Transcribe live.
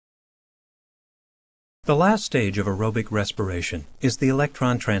The last stage of aerobic respiration is the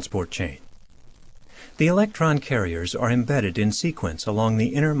electron transport chain. The electron carriers are embedded in sequence along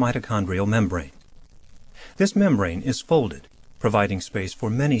the inner mitochondrial membrane. This membrane is folded, providing space for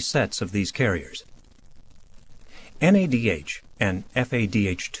many sets of these carriers. NADH and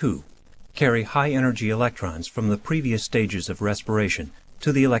FADH2 carry high-energy electrons from the previous stages of respiration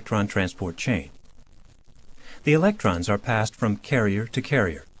to the electron transport chain. The electrons are passed from carrier to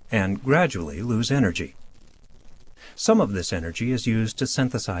carrier and gradually lose energy. Some of this energy is used to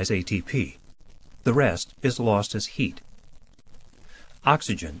synthesize ATP. The rest is lost as heat.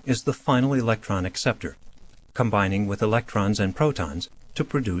 Oxygen is the final electron acceptor, combining with electrons and protons to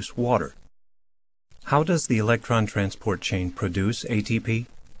produce water. How does the electron transport chain produce ATP?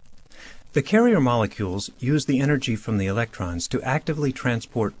 The carrier molecules use the energy from the electrons to actively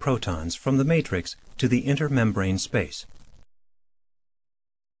transport protons from the matrix to the intermembrane space.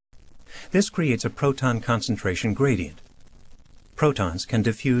 This creates a proton concentration gradient. Protons can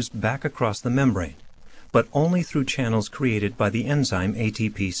diffuse back across the membrane, but only through channels created by the enzyme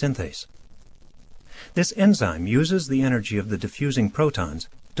ATP synthase. This enzyme uses the energy of the diffusing protons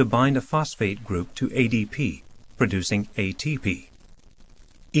to bind a phosphate group to ADP, producing ATP.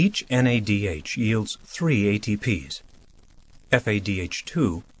 Each NADH yields 3 ATPs.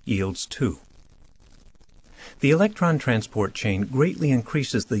 FADH2 yields 2. The electron transport chain greatly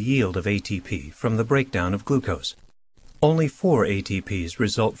increases the yield of ATP from the breakdown of glucose. Only 4 ATPs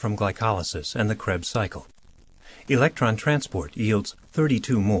result from glycolysis and the Krebs cycle. Electron transport yields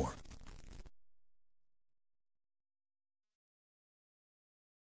 32 more.